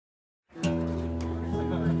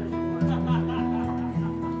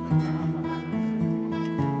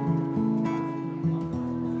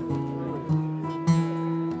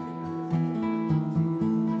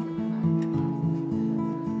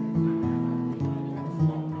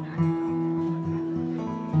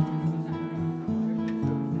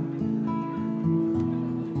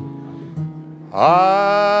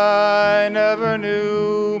I never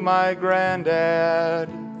knew my granddad.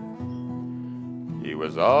 He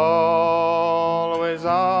was always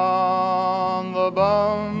on the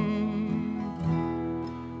bum.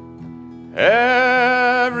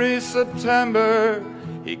 Every September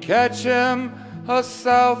he'd catch him a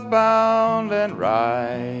southbound and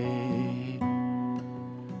ride.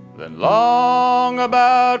 Then long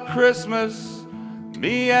about Christmas,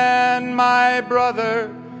 me and my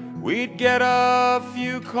brother, we'd get a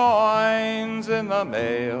few coins in the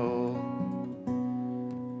mail.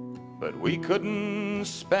 But we couldn't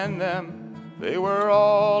spend them, they were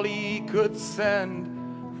all he could send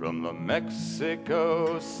from the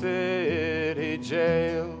Mexico City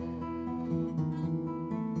jail.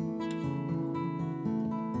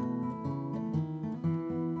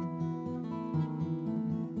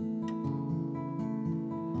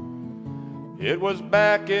 It was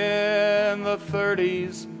back in the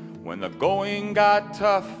 30s when the going got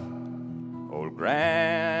tough. Old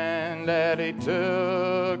Granddaddy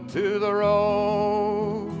took to the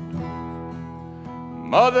road.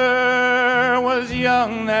 Mother was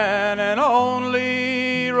young then and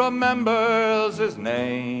only remembers his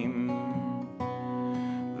name.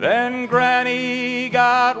 Then Granny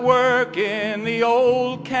got work in the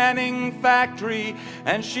old canning factory,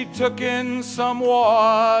 and she took in some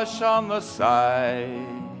wash on the side.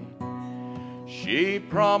 She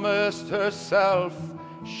promised herself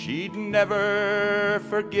she'd never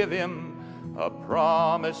forgive him, a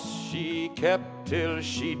promise she kept till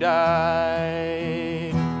she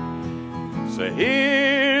died. So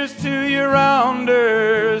here's to you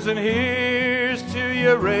rounders, and here's to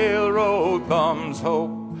you railroad bums.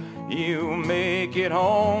 Hope you make it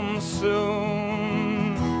home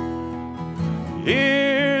soon.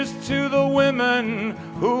 Here's to the women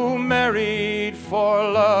who married for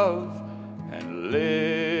love and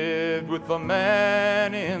lived with the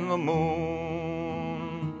man in the moon.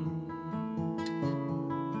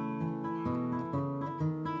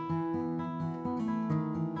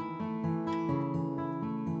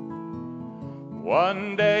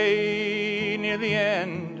 One day near the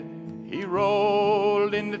end, he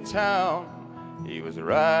rolled into town. He was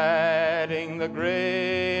riding the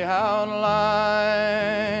Greyhound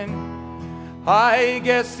line. I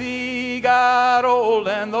guess he got old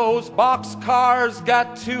and those boxcars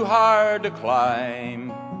got too hard to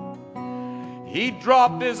climb. He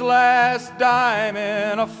dropped his last dime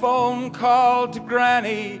in a phone call to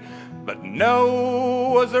Granny, but no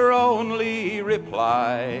was her only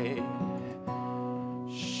reply.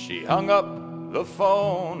 She hung up the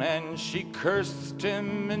phone and she cursed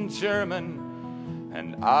him in German,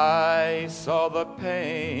 and I saw the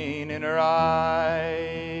pain in her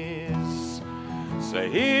eyes. So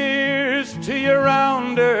here's to your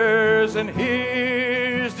rounders, and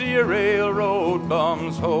here's to your railroad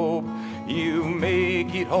bums. Hope you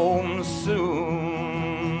make it home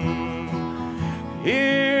soon.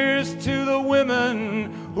 Here's to the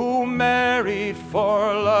women who married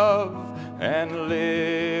for love and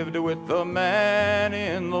lived with the man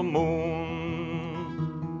in the moon.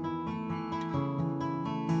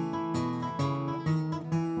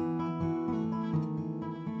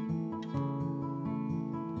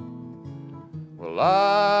 Well,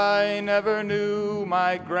 I never knew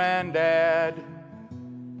my granddad.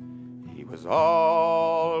 He was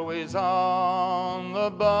always on the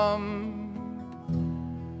bum.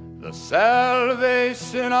 The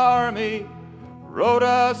Salvation Army wrote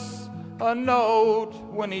us a note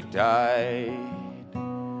when he died.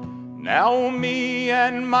 Now me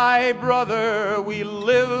and my brother, we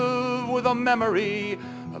live with a memory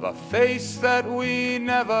of a face that we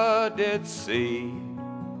never did see,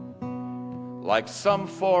 like some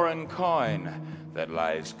foreign coin that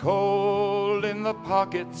lies cold in the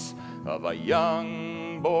pockets of a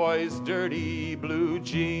young boy's dirty blue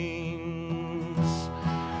jeans.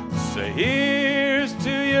 So here's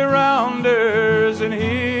to you rounders, and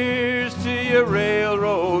here's to you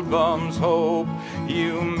railroad bums. Hope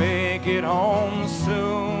you make it home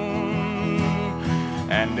soon.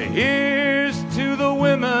 And here's to the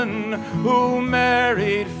women who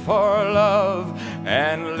married for love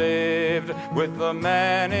and lived with the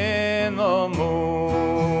man in the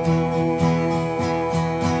moon.